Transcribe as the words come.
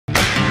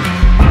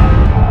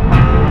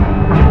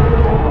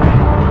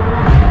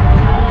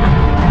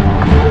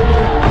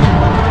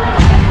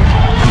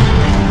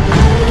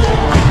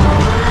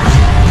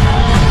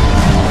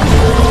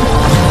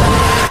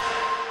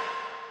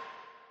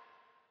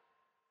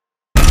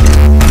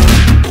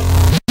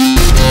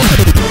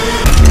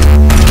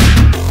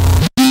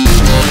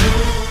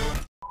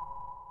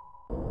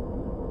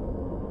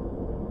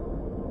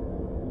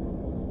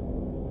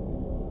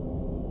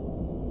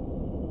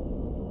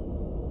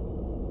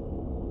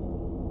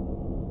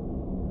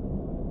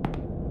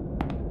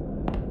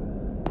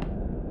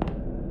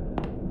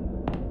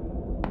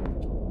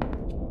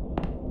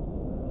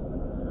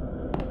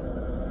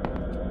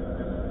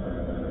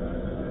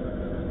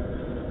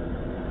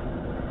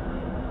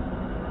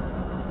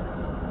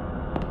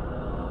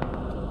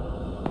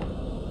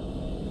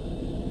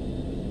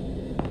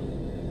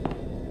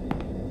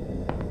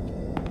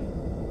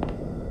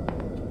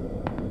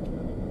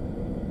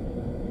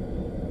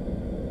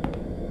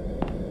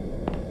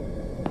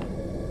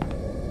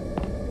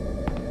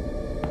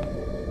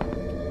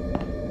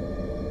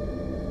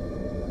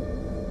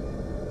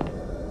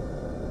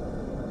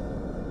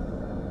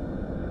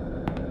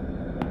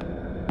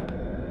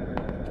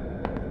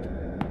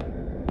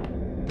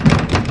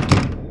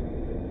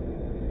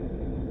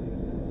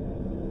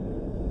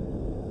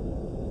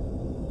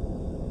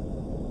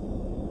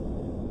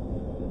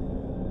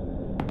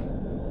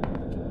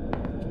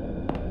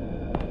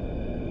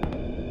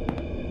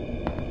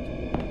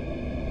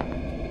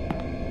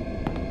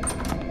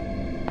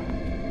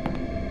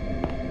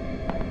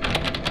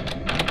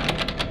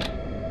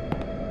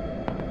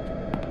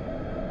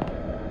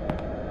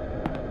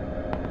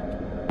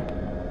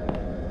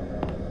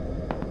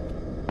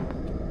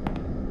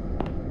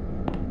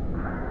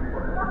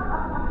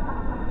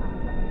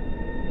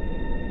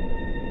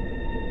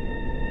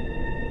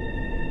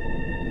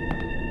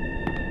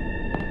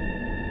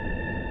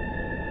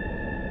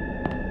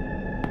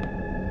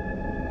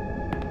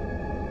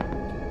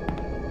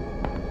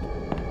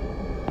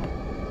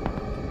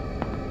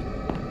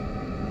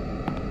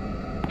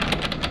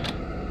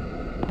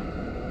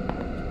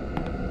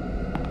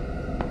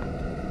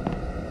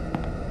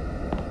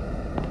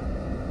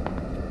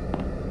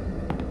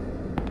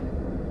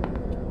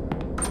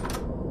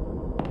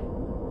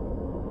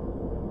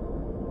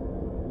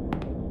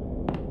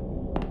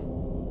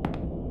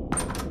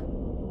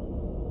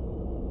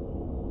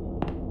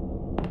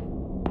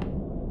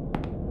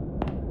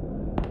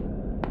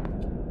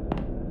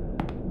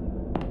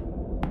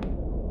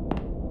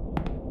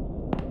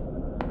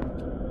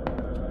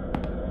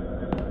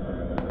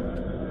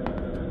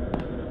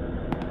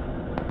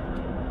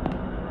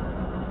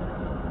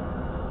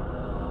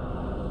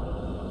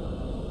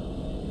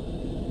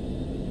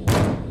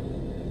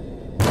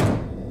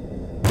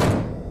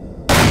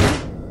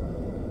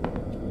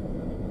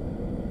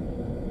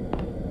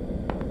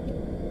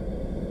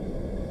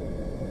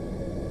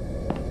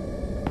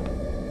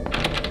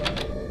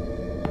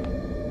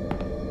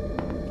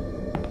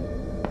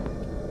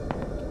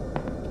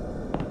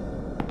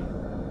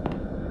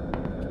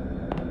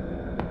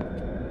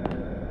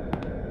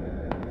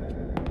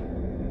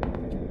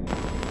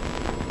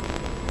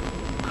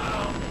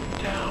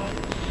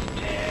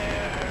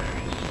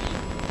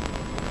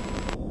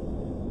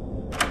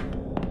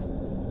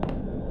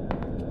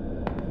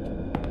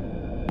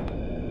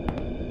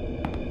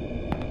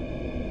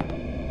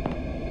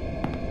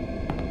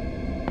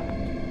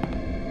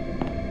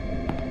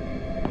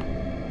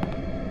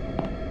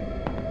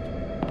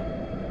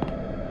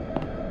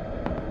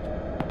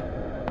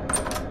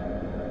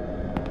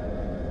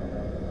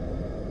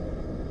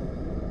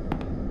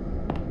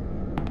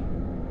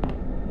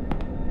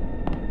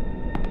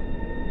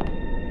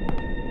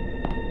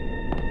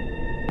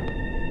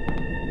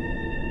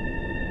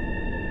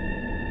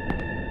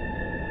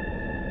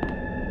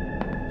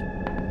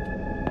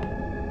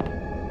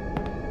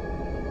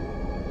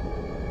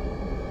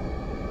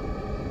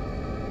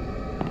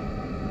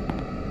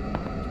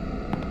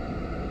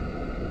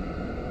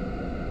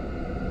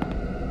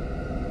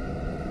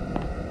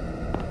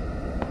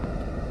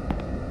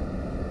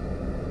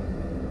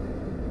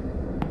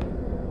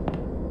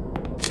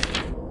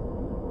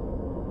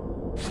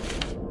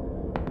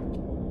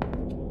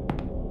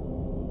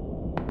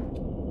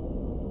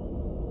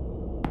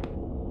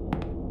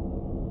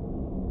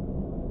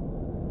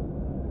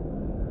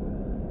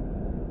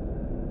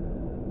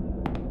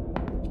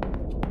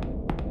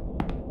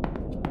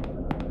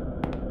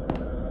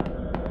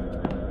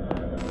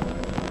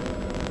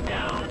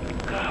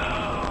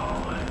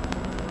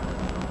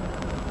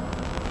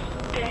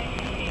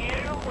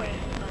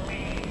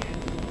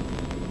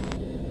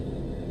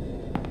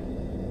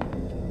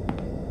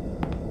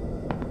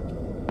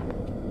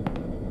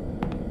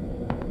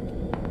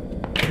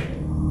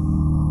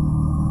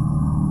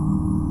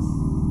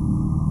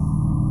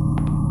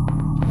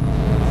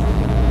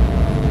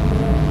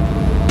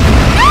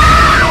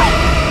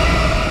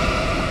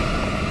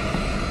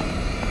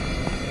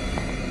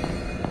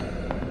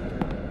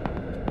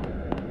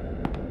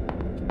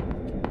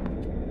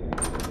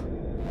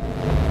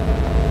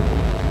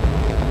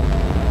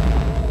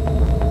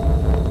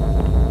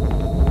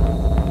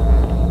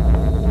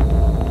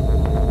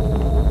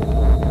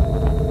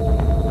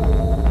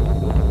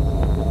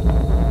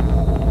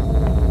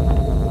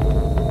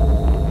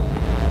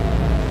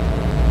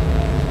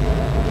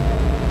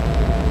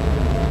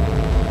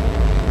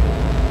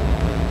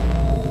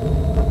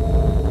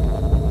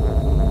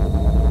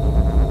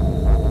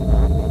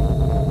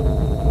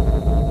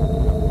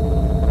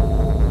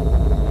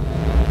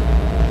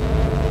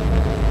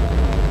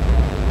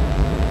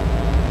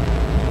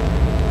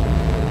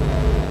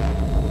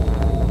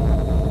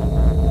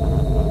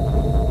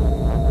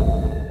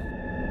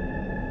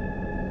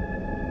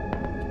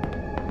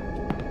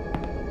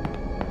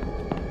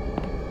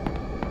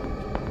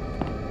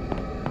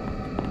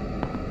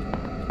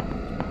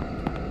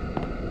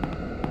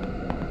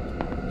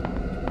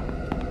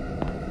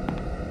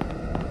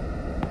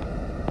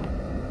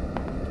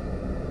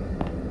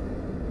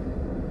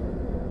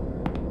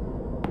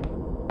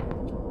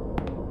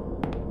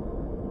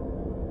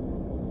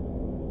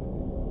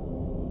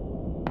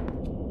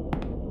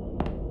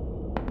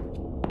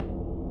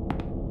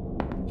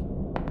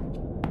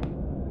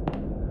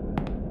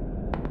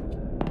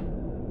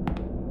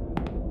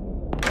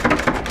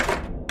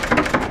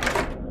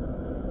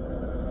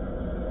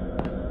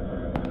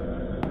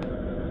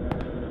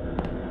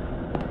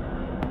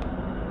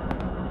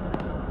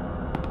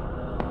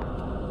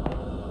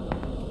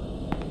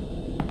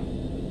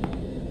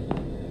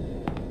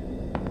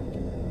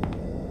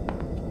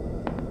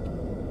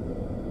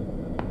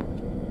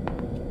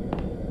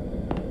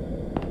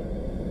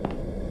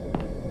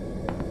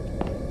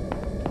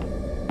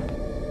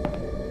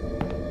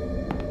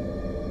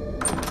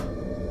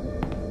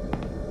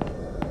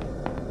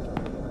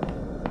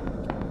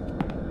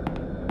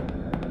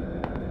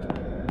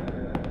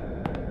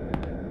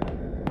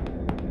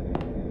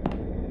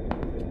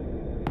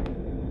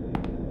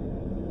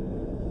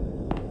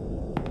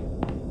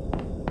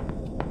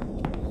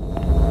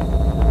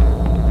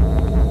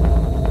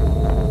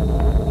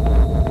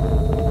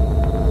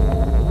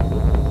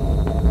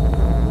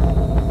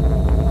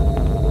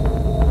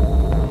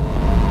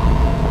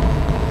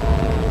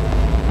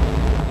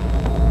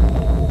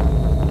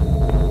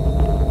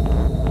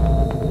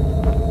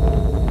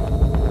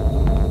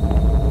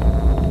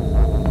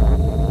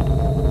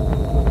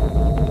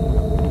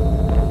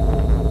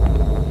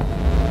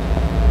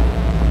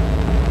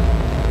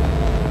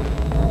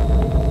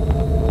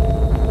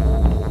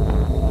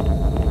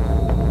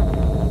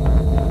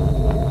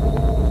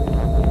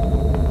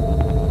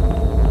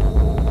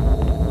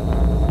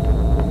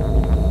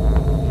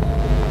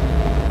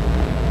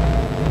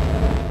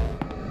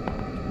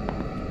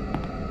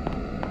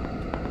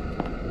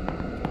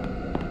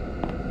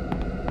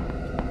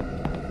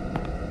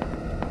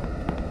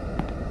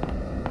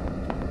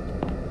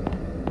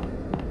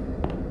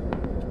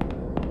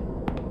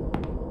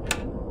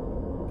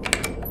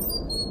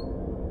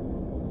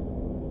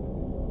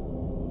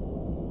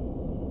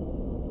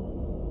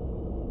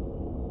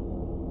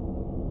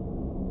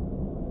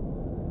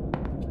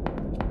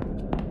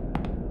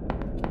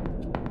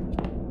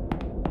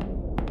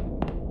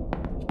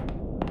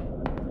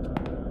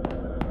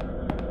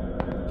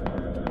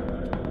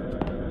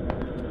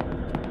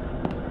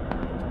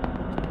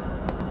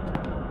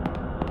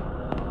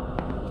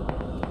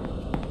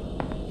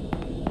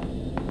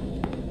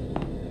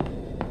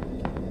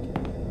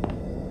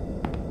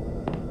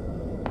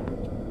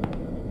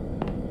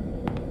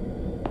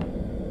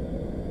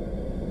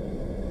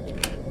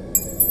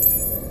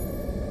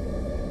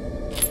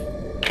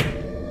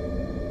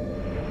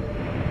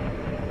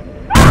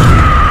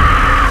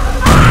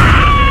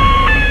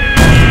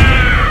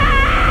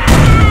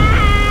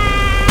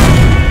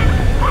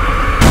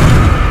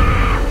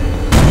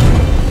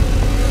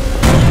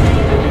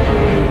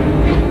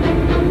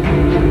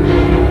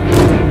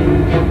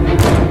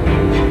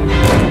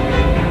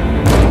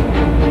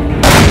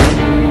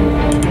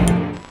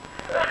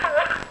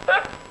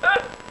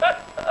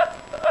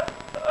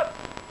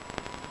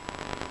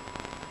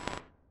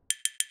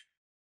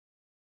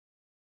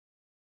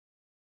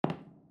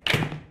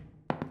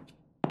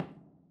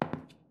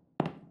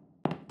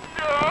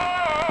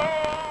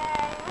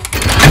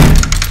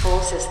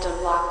system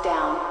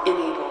lockdown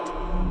enabled.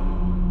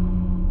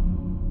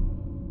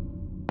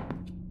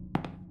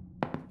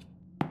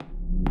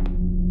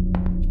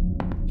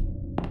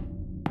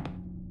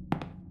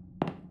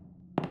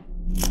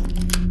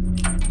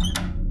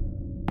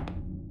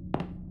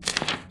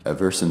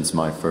 Ever since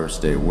my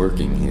first day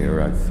working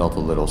here, I've felt a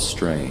little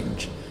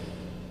strange.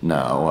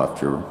 Now,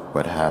 after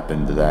what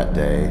happened that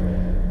day,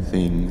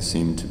 things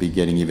seem to be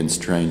getting even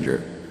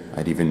stranger.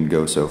 I'd even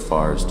go so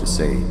far as to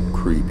say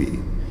creepy.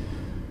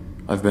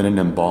 I've been an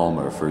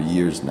embalmer for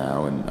years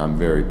now, and I'm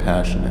very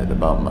passionate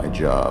about my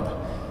job.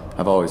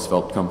 I've always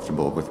felt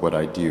comfortable with what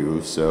I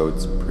do, so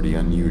it's pretty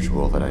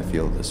unusual that I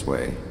feel this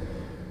way.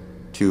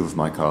 2 of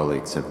my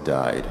colleagues have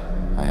died.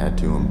 I had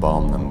to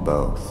embalm them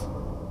both.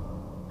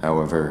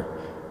 However,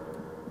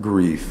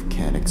 grief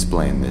can't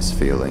explain this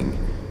feeling.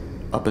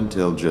 Up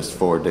until just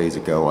 4 days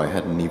ago, I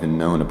hadn't even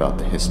known about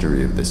the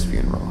history of this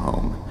funeral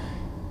home.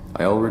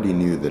 I already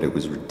knew that it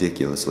was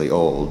ridiculously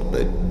old,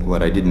 but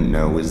what I didn't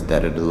know is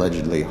that it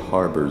allegedly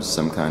harbors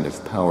some kind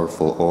of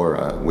powerful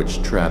aura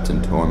which traps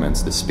and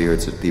torments the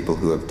spirits of people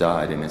who have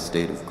died in a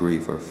state of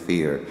grief or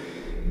fear,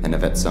 and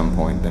have at some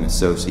point been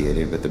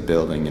associated with the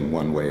building in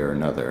one way or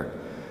another.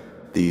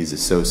 These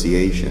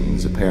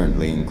associations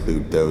apparently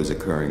include those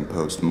occurring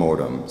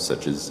post-mortem,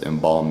 such as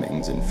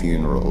embalmings and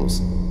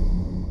funerals.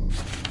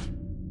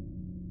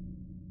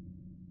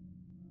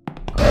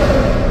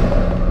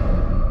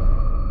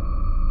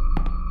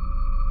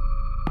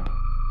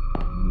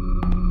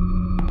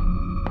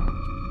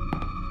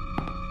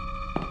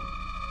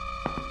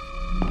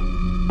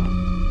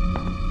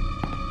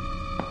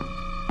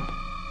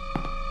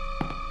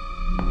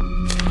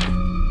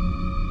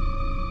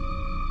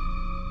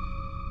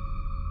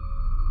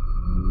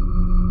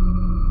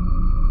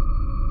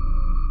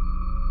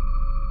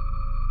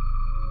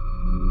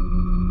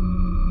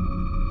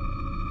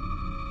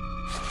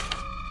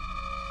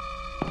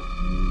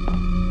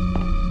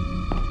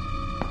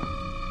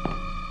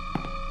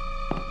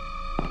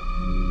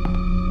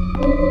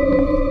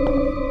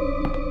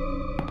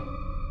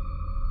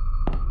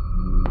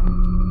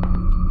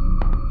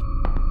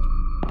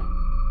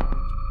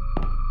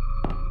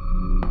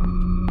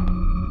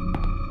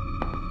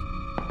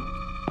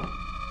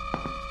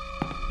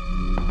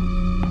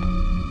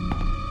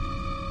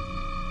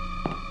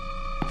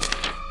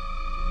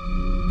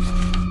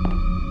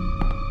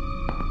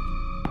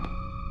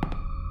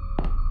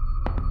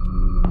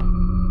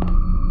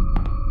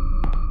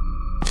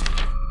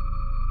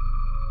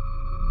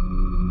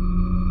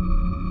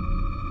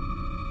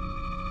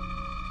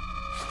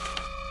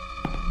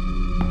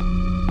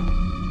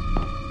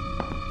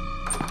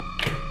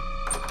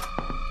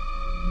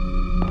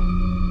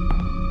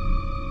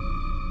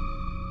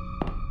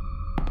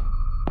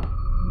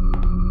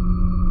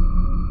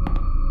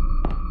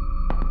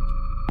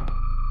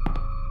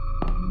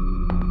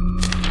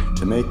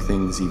 To make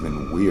things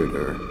even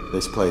weirder,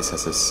 this place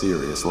has a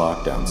serious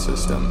lockdown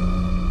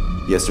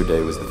system.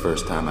 Yesterday was the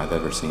first time I've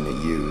ever seen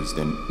it used,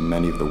 and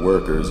many of the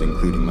workers,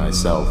 including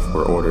myself,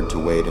 were ordered to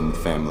wait in the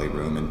family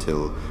room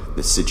until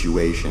the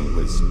situation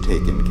was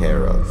taken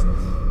care of.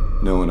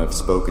 No one I've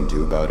spoken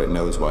to about it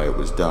knows why it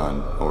was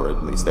done, or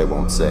at least they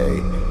won't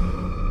say.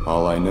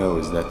 All I know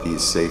is that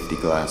these safety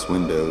glass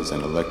windows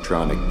and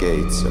electronic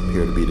gates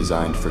appear to be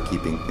designed for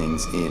keeping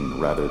things in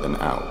rather than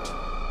out.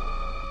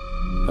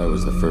 I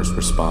was the first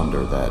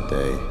responder that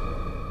day.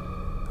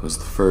 I was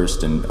the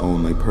first and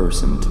only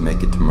person to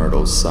make it to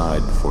Myrtle's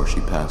side before she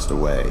passed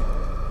away.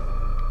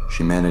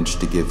 She managed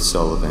to give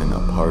Sullivan a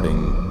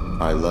parting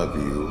 "I love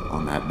you"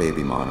 on that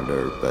baby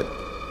monitor, but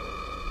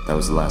that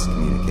was the last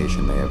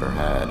communication they ever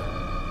had.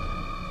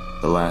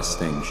 The last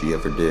thing she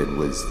ever did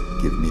was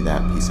give me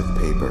that piece of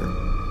paper.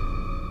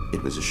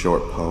 It was a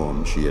short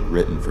poem she had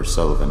written for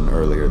Sullivan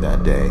earlier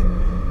that day.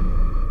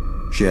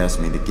 She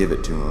asked me to give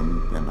it to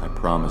him, and I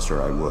promised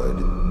her I would.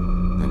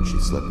 Then she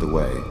slipped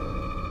away.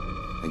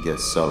 I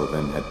guess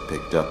Sullivan had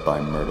picked up by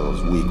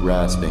Myrtle's weak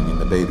rasping in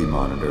the baby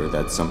monitor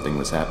that something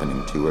was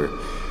happening to her,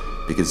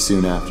 because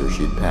soon after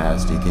she'd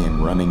passed, he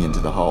came running into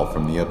the hall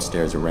from the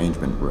upstairs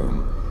arrangement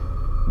room.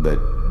 But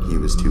he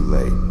was too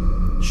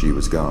late. She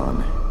was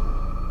gone.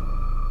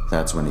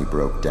 That's when he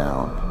broke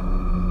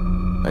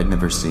down. I'd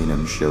never seen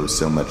him show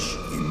so much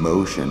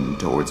emotion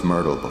towards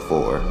Myrtle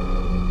before.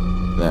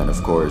 Then,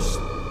 of course,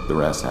 the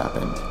rest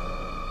happened.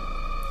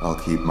 I'll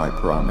keep my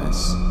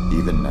promise,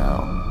 even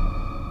now.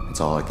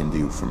 It's all I can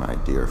do for my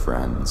dear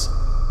friends.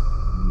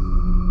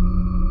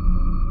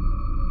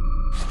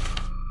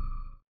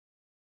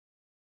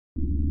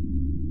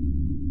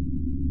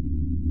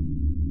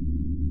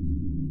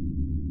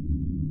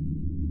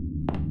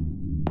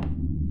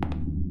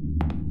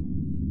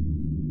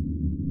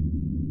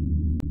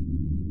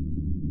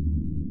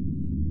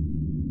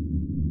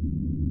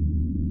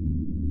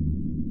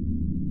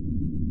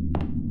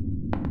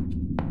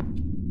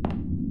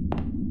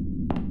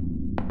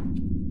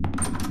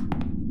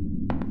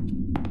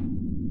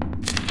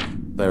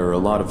 There are a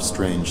lot of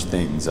strange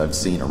things I've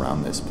seen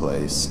around this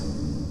place.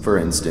 For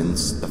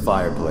instance, the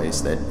fireplace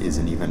that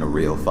isn't even a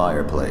real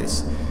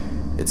fireplace.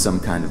 It's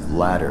some kind of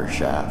ladder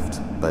shaft.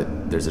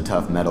 but there's a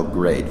tough metal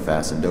grate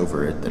fastened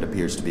over it that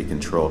appears to be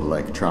controlled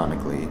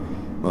electronically,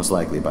 most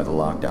likely by the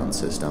lockdown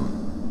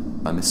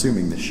system. I'm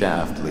assuming the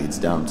shaft leads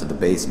down to the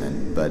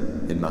basement, but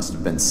it must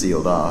have been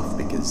sealed off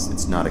because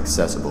it's not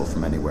accessible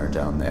from anywhere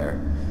down there.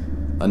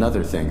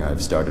 Another thing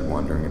I've started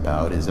wondering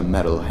about is a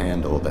metal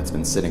handle that's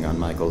been sitting on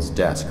Michael's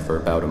desk for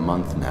about a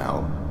month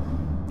now.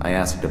 I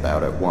asked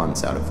about it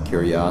once out of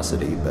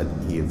curiosity, but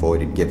he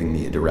avoided giving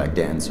me a direct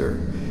answer.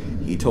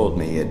 He told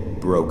me it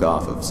broke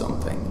off of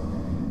something.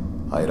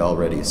 I had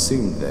already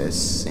assumed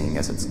this, seeing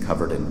as it's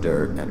covered in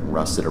dirt and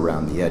rusted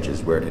around the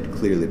edges where it had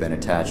clearly been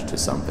attached to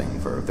something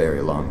for a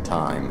very long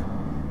time.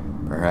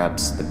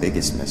 Perhaps the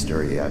biggest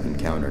mystery I've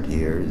encountered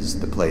here is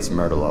the place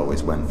Myrtle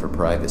always went for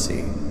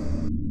privacy.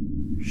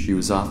 She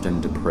was often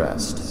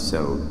depressed,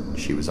 so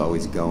she was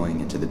always going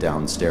into the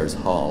downstairs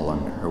hall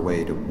on her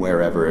way to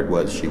wherever it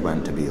was she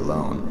went to be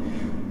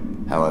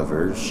alone.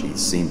 However, she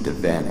seemed to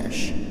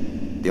vanish.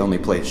 The only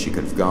place she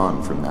could have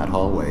gone from that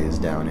hallway is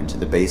down into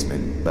the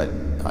basement, but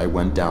I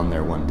went down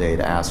there one day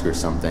to ask her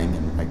something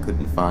and I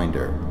couldn't find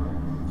her.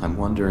 I'm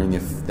wondering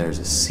if there's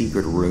a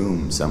secret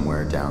room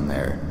somewhere down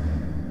there.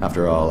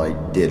 After all, I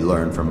did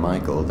learn from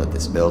Michael that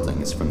this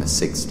building is from the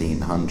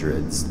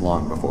 1600s,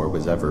 long before it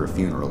was ever a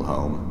funeral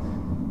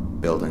home.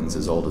 Buildings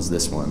as old as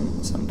this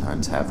one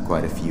sometimes have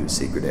quite a few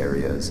secret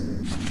areas.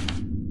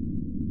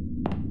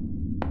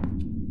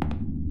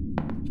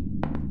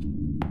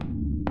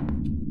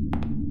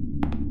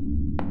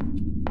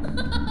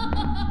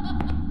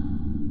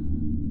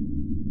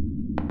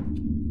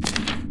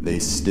 They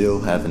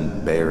still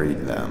haven't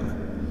buried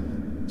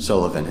them.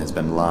 Sullivan has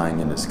been lying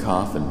in his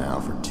coffin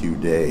now for 2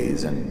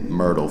 days, and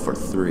Myrtle for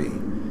 3.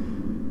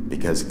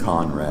 Because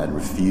Conrad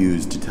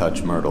refused to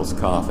touch Myrtle's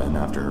coffin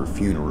after her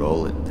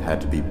funeral, it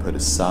had to be put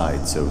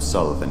aside so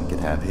Sullivan could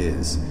have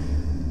his.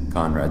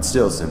 Conrad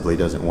still simply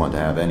doesn't want to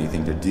have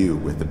anything to do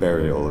with the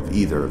burial of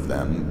either of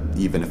them,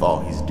 even if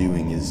all he's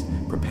doing is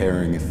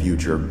preparing a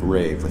future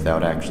grave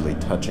without actually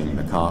touching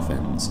the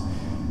coffins.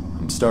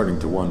 I'm starting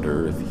to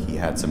wonder if he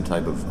had some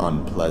type of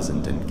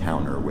unpleasant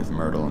encounter with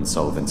Myrtle and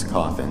Sullivan's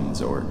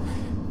coffins, or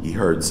he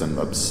heard some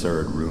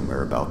absurd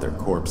rumor about their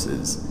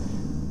corpses.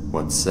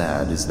 What's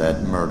sad is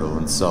that Myrtle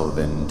and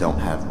Sullivan don't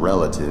have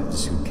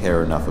relatives who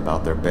care enough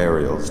about their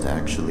burials to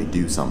actually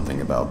do something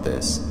about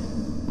this.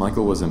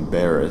 Michael was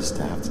embarrassed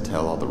to have to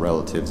tell all the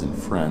relatives and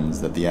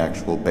friends that the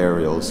actual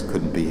burials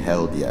couldn't be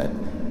held yet.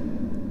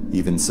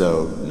 Even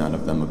so, none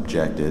of them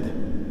objected.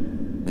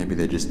 Maybe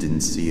they just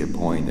didn't see a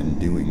point in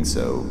doing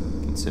so,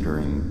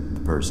 considering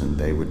the person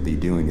they would be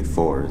doing it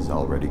for is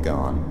already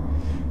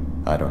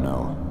gone. I don't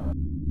know.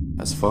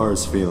 As far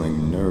as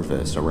feeling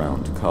nervous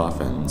around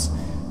coffins,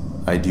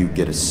 I do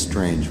get a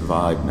strange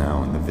vibe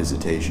now in the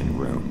visitation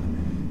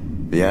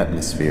room. The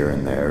atmosphere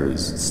in there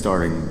is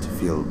starting to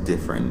feel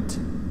different.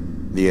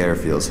 The air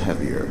feels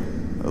heavier,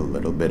 a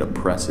little bit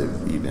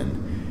oppressive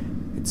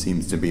even. It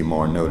seems to be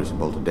more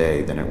noticeable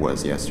today than it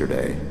was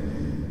yesterday.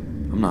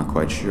 I'm not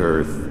quite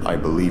sure if I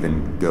believe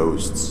in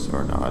ghosts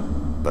or not,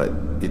 but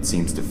it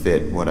seems to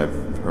fit what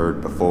I've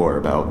heard before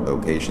about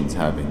locations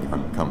having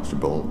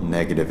uncomfortable,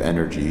 negative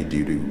energy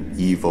due to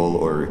evil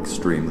or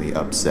extremely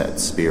upset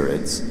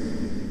spirits.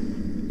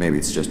 Maybe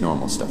it's just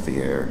normal stuffy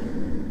air.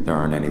 There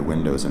aren't any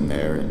windows in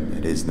there, and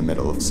it is the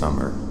middle of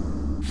summer.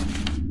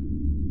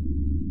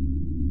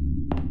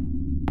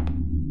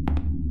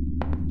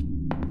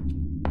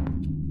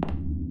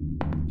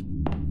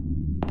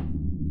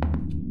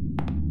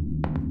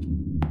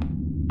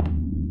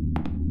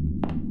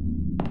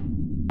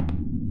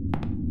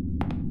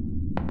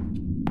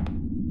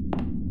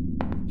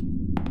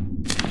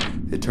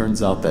 It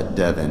turns out that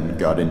Devin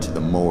got into the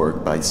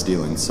morgue by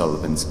stealing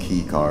Sullivan's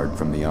key card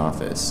from the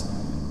office.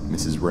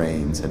 Mrs.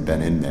 Raines had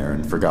been in there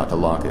and forgot to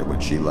lock it when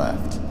she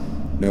left.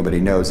 Nobody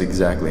knows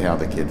exactly how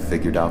the kid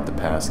figured out the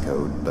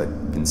passcode, but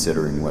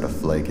considering what a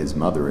flake his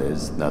mother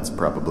is, that's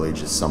probably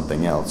just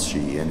something else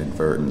she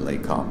inadvertently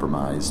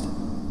compromised.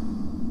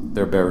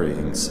 They're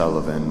burying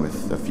Sullivan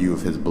with a few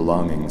of his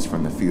belongings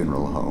from the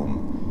funeral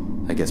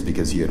home. I guess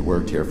because he had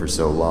worked here for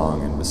so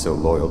long and was so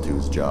loyal to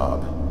his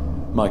job.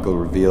 Michael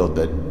revealed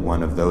that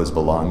one of those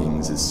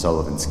belongings is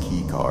Sullivan's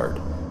key card.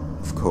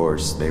 Of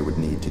course, they would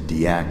need to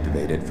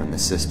deactivate it from the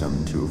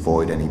system to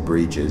avoid any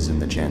breaches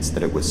and the chance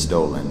that it was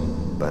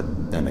stolen,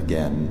 but then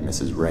again,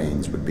 Mrs.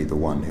 Raines would be the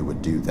one who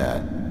would do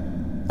that.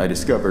 I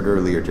discovered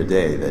earlier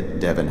today that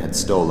Devin had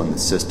stolen the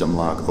system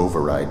lock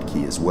override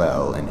key as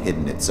well and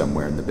hidden it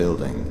somewhere in the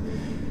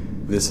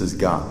building. This has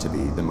got to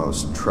be the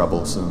most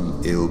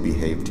troublesome,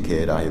 ill-behaved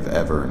kid I have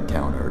ever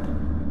encountered.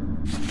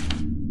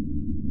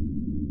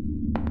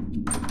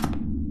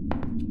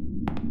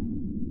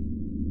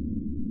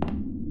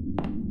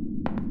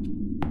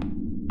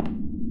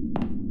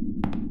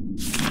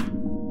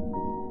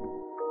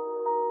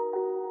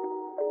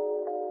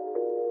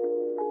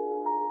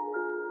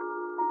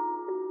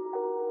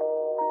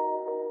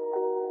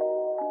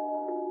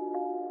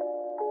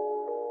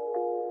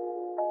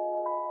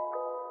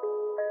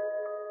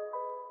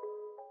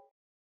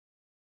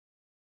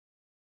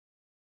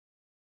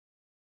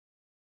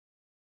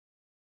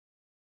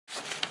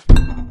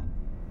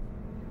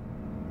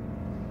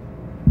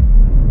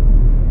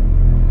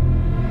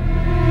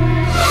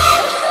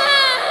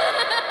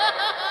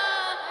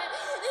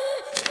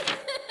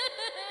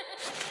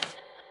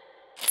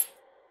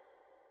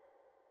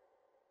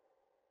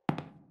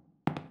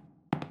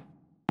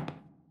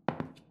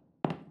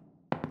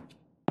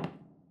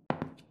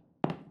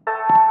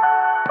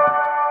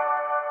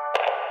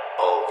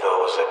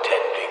 those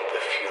attending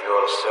the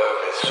funeral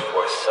service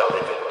for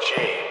Sullivan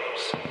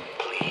James,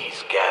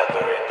 please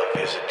gather in the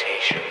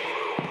visitation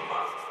room.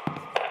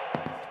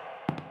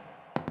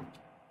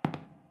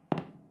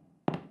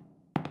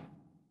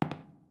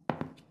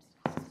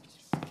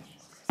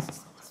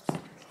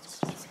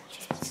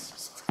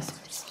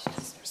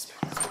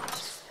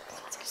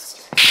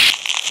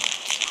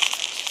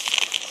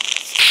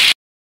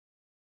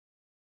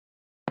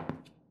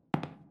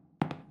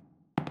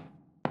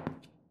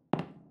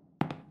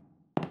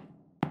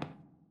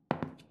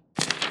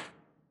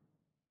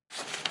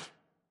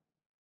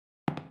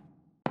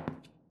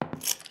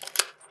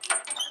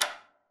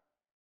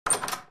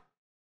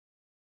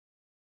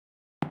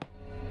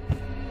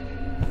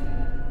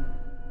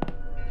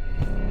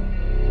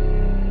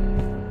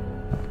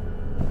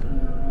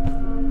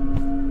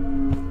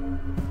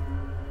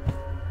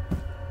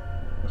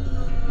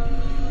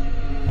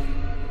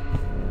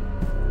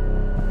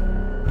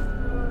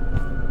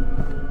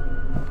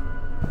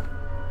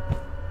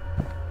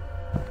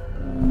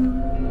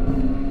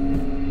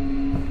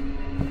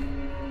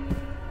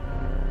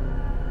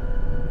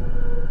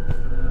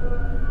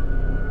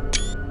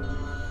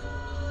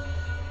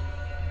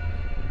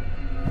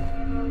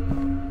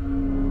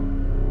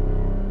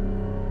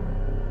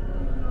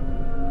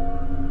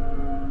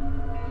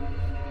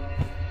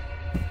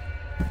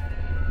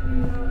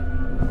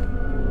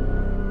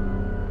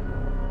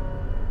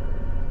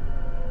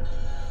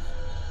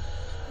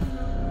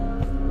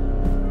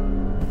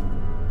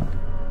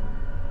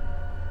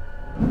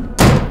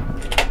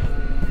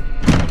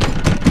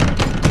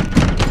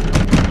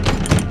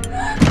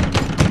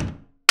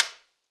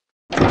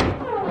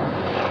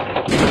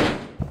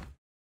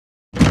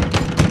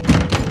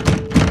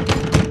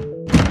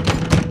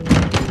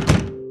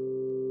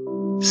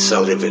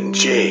 Sullivan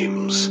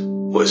James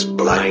was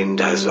blind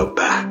as a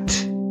bat.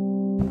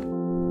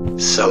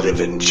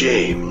 Sullivan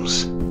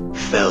James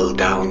fell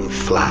down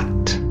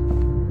flat.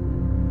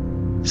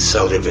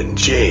 Sullivan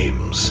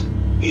James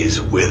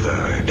is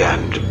withered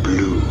and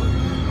blue.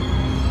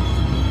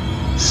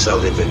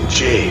 Sullivan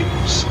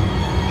James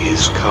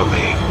is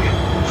coming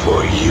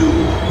for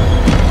you.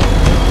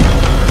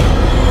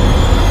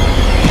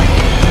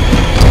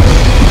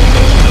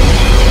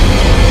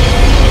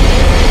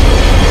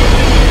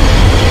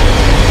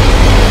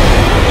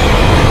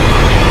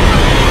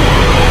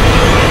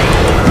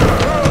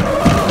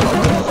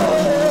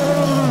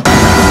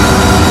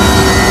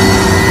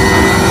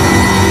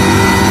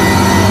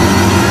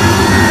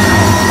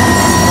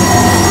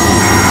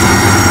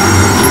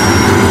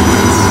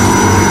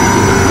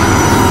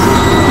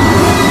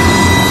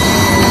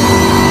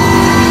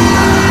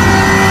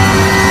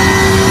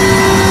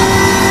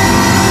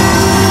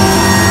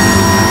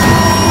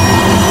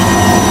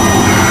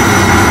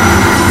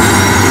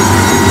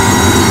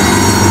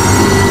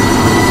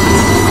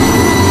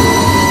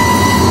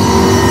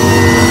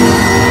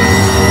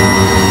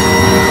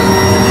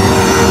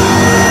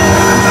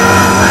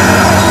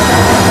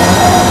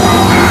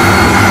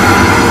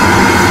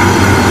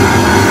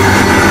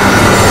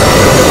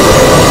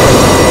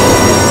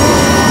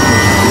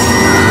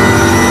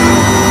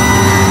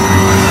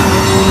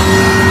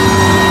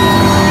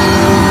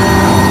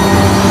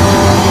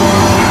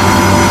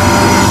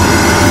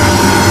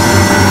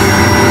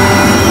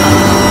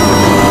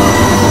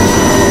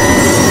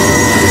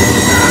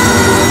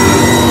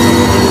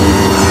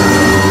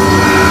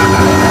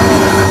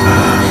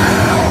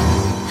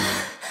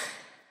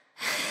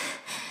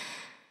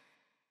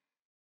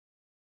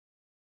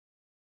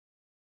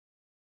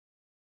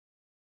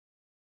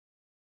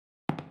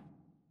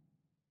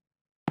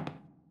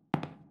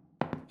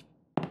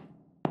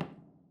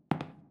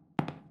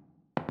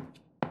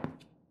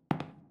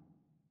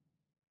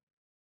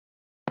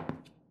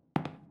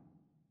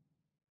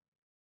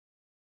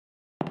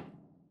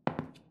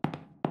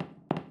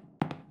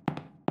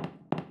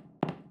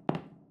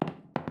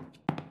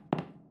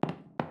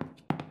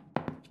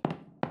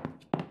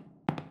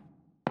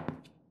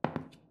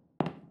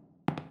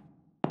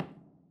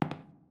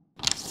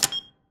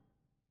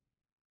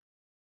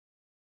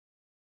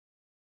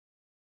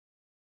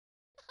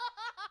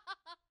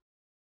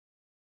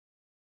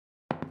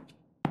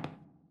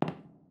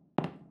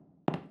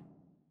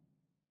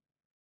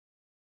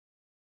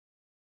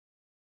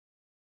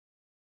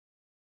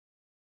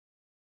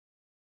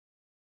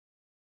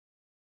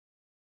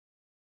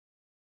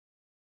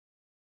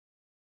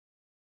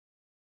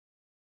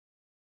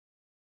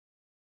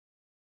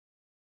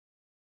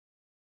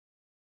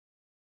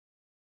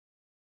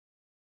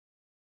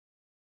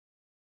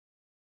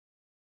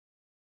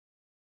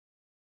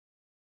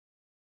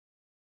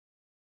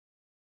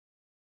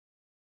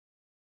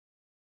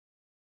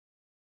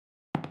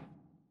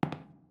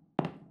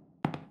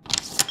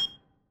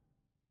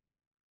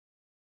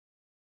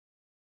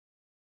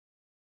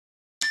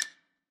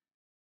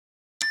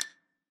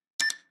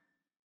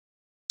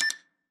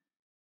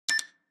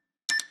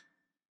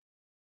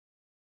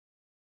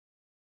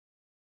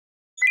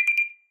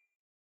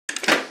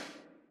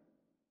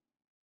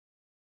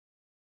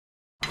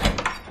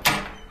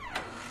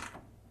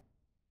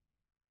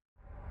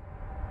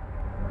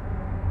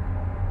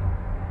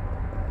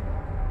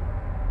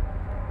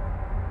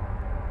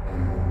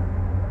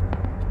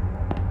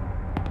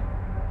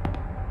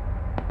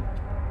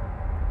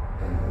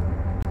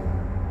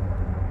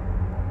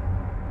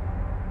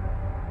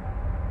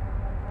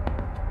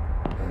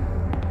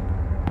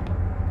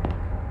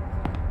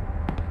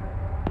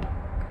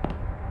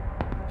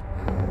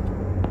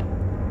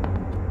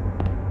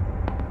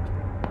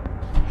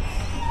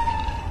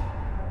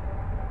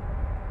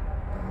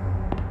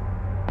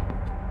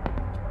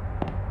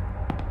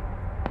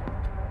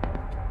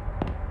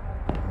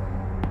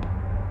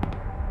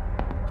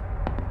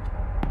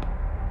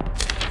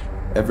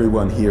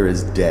 Everyone here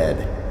is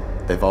dead.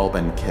 They've all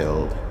been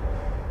killed.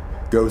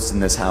 Ghosts in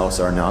this house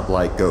are not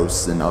like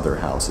ghosts in other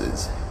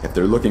houses. If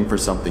they're looking for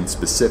something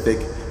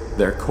specific,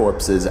 their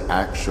corpses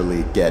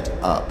actually get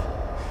up.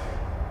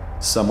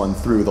 Someone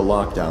threw the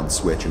lockdown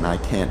switch and I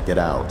can't get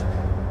out.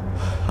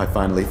 I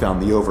finally found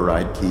the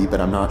override key,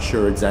 but I'm not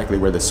sure exactly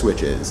where the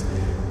switch is.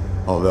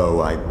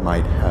 Although I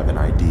might have an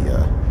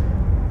idea.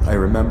 I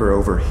remember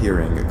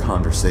overhearing a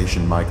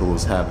conversation Michael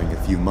was having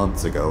a few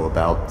months ago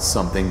about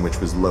something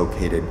which was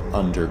located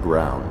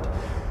underground.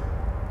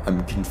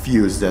 I'm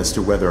confused as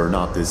to whether or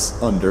not this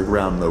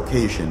underground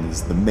location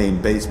is the main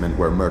basement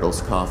where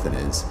Myrtle's coffin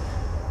is.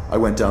 I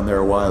went down there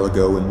a while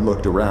ago and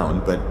looked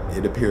around, but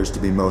it appears to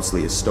be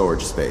mostly a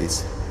storage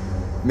space.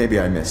 Maybe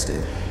I missed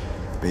it.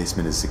 The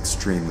basement is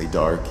extremely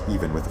dark,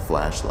 even with a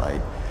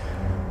flashlight.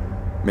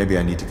 Maybe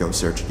I need to go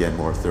search again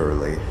more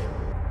thoroughly.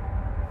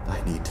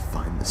 I need to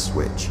find the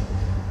switch.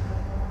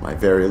 My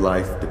very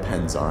life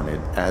depends on it,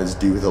 as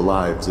do the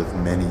lives of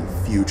many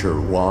future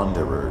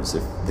wanderers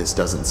if this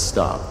doesn't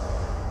stop.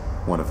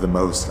 One of the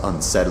most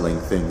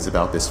unsettling things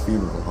about this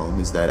funeral home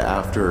is that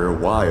after a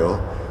while,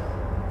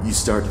 you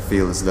start to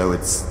feel as though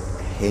it's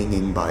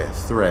hanging by a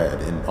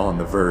thread and on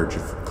the verge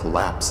of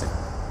collapsing,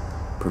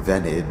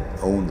 prevented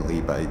only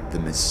by the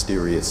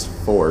mysterious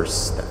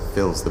force that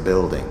fills the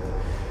building.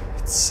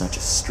 It's such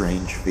a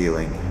strange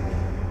feeling.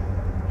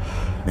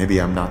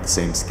 Maybe I'm not the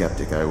same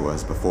skeptic I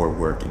was before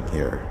working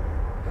here.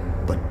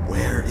 But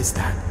where is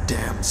that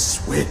damn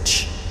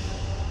switch?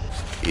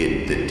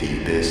 In the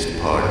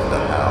deepest part of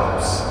the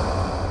house.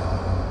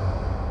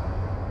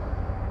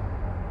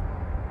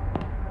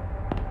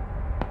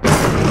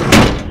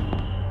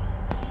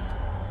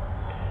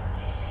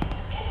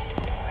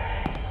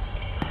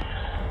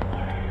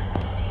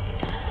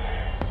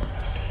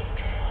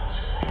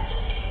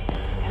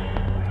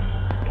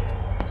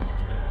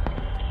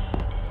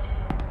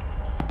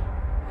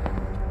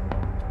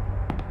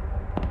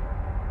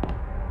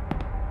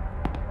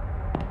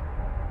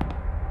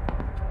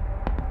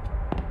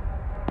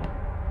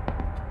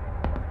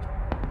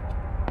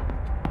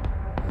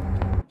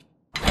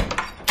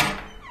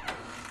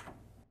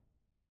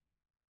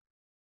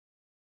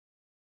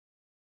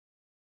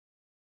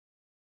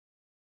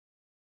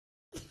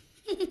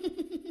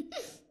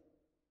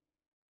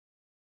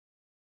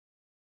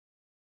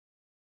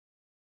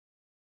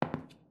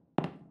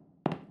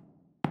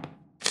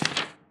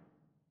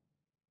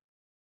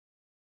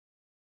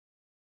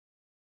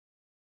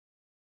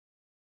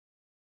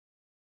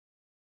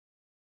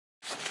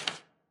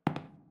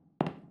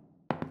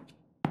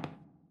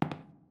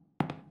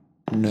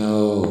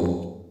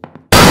 No.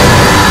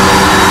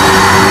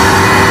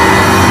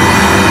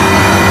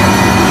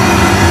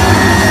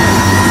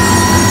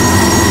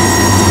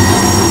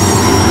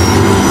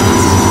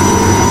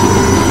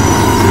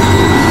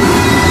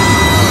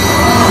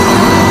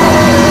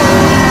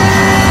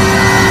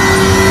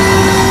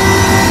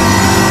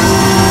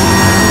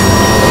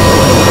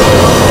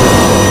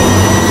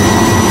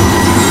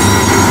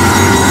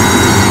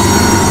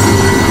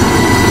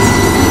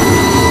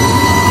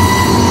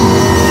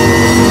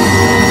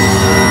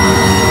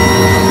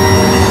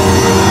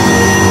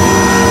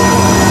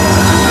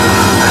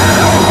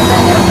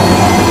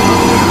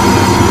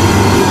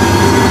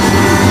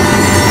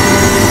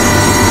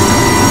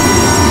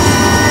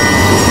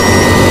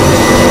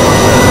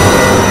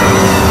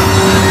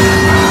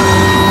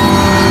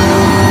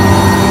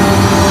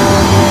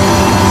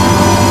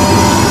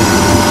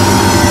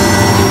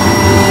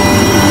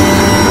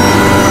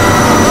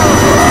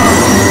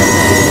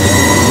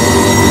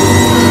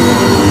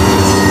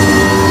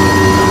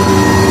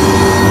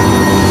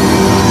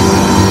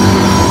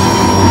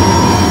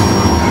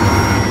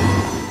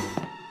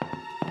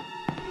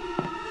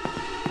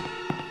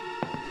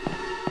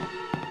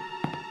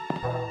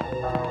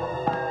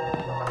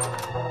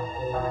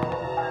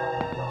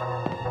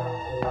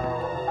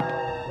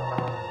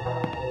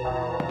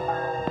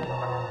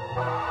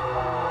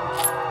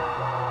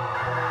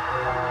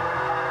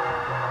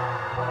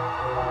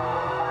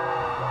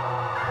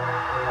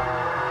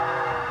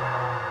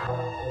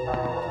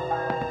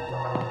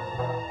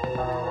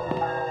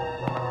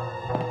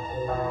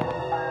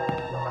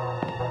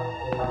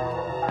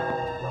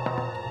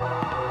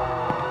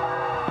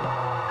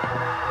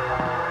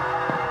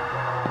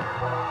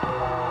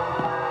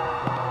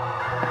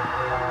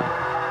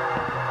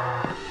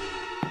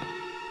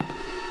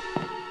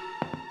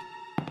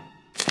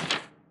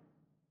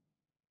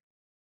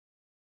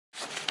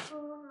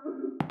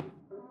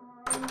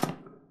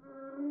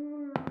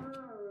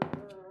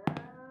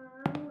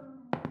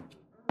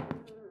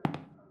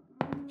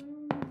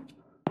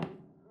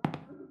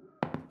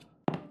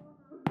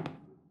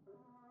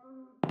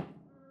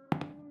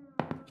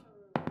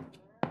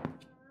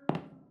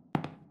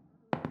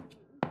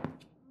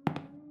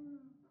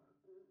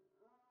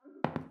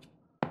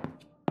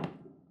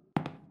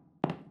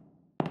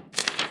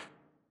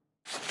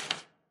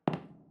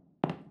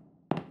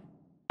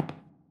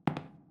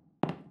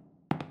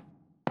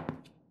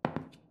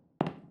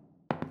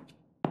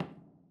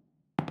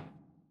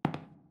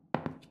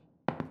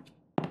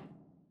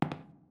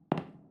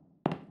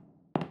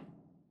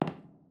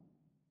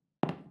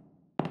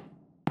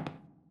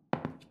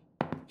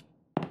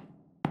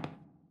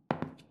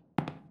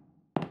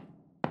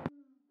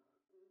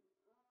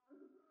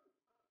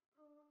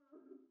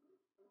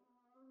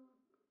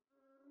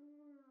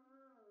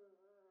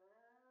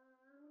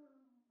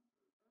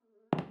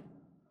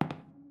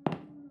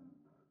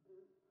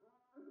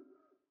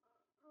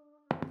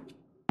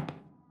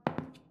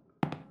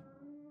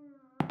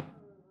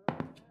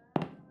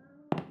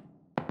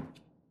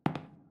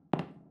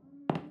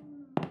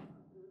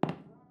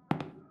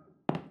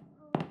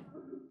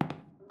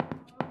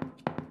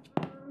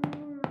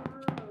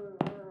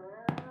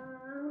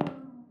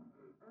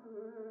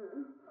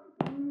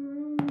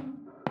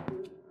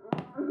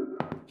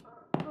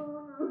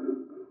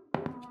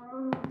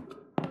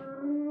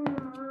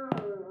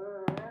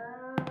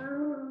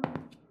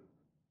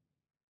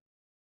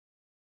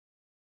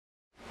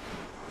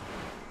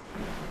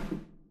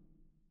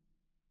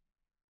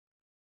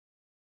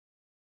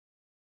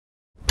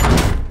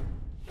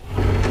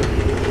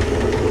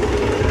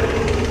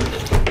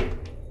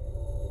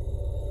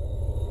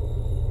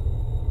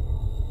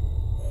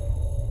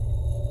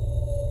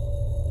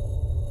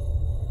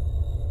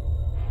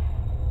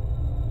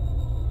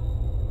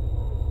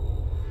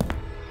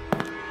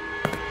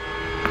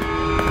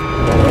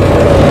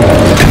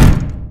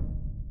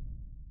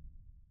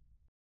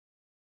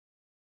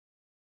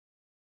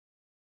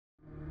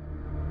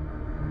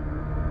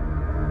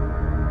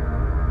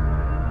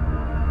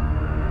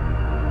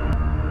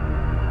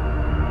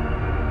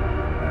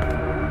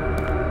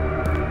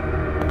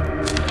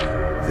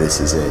 This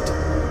is it.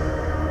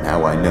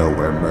 Now I know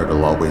where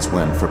Myrtle always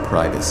went for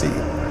privacy.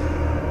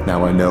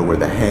 Now I know where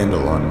the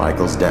handle on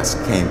Michael's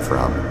desk came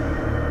from.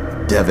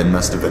 Devin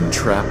must have been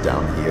trapped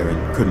down here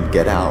and couldn't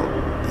get out.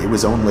 It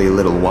was only a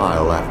little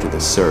while after the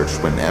search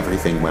when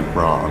everything went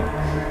wrong.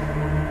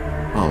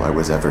 All I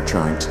was ever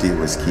trying to do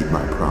was keep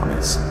my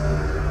promise.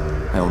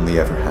 I only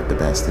ever had the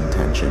best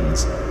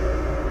intentions,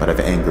 but I've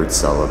angered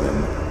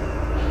Sullivan.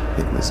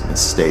 It was a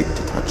mistake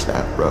to touch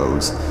that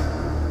rose.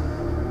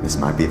 This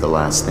might be the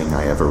last thing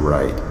I ever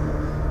write.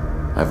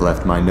 I've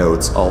left my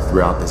notes all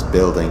throughout this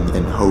building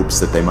in hopes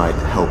that they might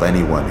help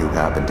anyone who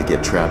happened to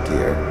get trapped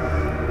here.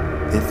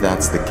 If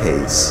that's the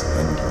case,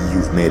 and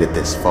you've made it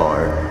this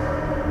far,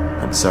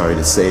 I'm sorry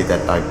to say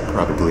that I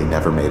probably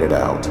never made it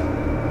out.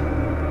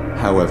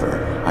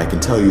 However, I can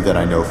tell you that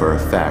I know for a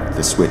fact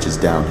the switch is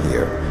down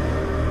here.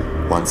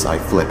 Once I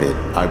flip it,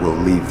 I will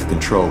leave the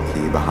control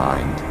key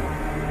behind.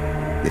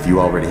 If you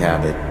already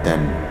have it,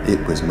 then it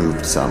was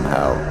moved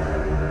somehow.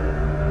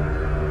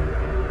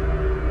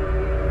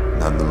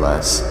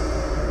 Nonetheless,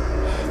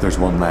 there's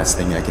one last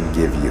thing I can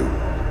give you,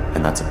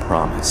 and that's a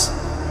promise.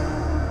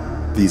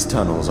 These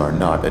tunnels are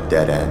not a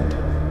dead end.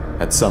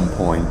 At some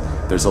point,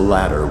 there's a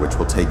ladder which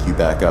will take you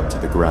back up to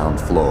the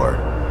ground floor.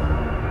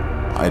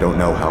 I don't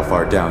know how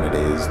far down it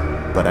is,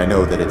 but I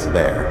know that it's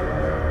there.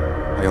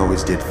 I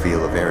always did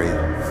feel a very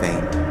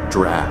faint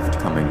draft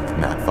coming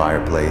from that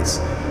fireplace,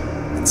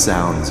 and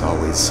sounds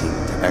always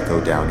seemed to echo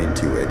down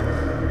into it.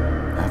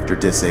 After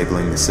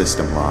disabling the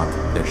system lock,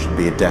 there should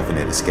be a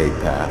definite escape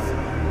path.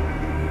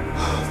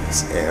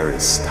 This air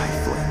is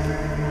stifling.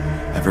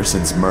 Ever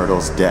since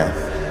Myrtle's death,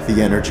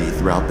 the energy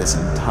throughout this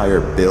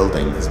entire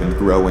building has been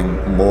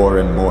growing more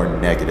and more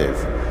negative.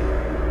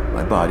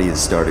 My body is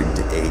starting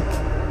to ache,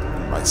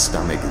 and my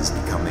stomach is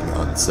becoming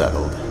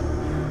unsettled.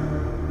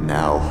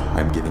 Now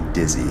I'm getting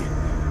dizzy.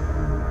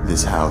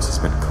 This house has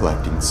been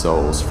collecting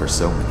souls for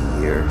so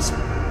many years.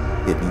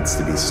 It needs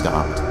to be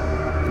stopped.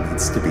 It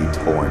needs to be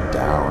torn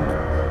down.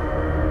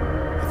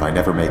 If I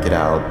never make it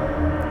out,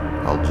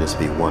 I'll just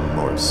be one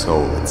more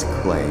soul it's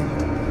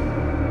claimed.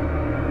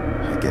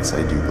 I guess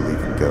I do believe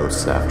in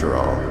ghosts after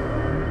all.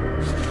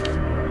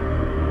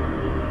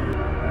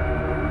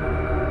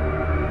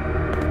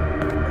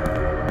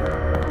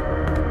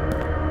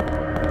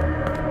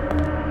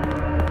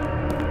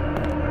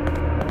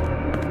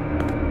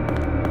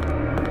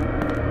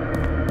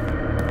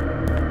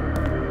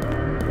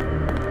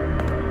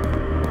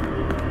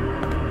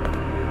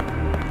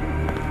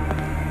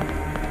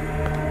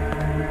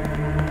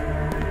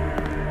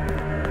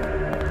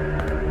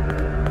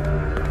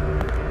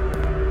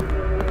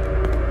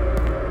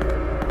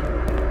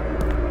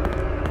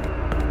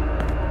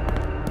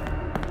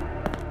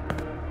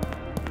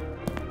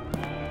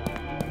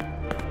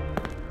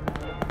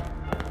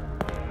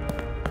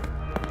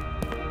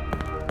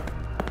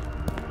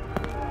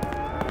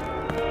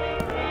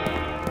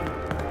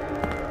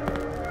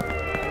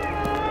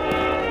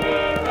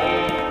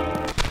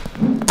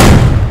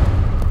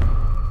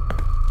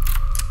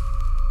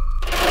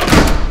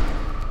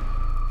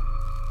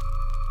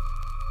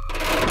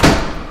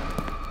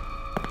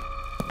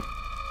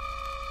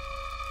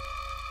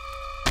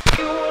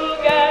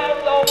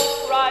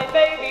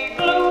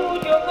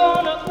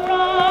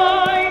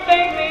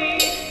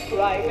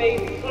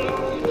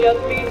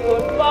 Just be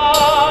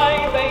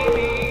goodbye,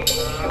 baby.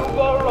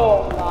 Sugar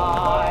all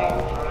mine.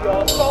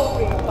 You're so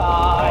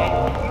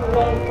refined. You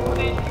won't do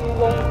this, you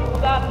won't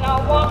do that. Now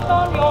what's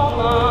on your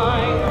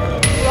mind?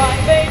 Cry,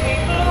 baby,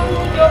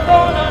 blue. You're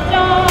gonna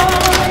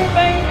die,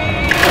 baby.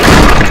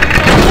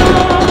 You're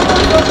gonna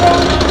die. You're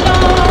gonna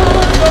die.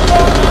 You're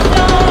gonna die. You're gonna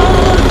die.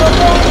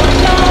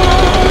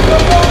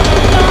 You're gonna die. You're gonna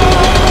die.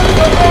 You're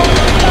gonna die.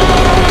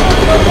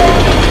 You're gonna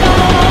die.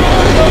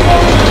 You're gonna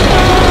die.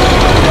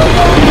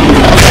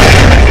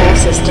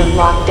 System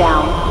locked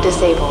down.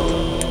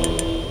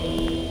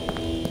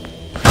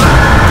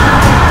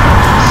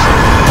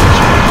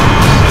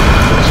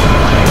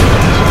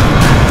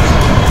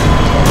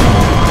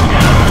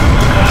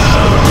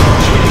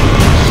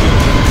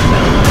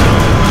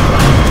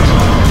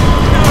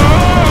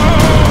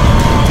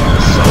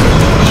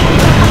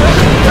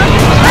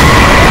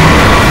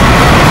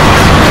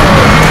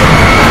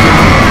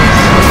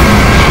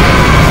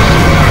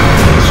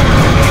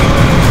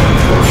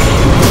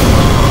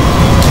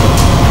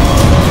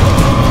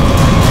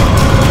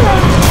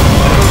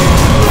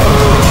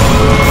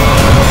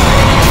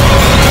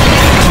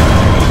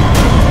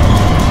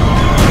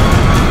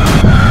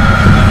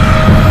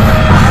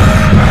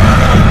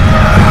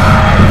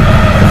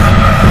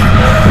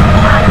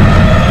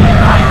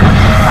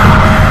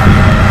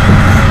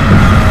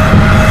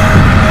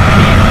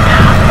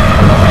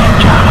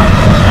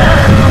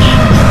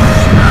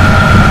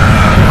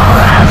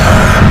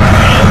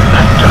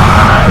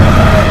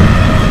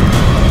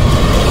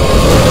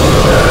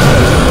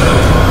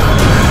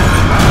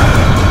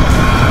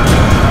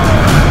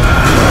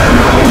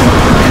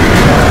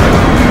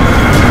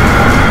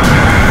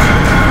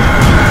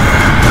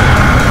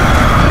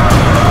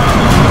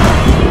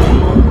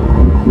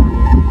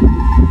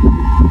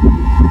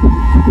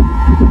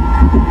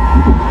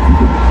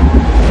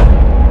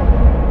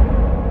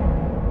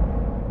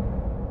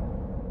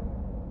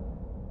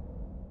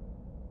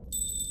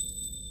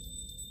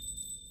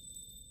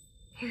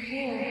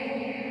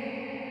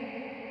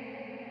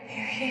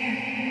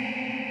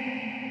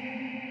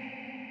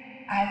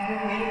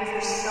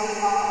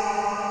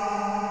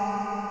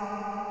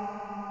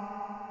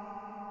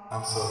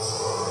 I'm so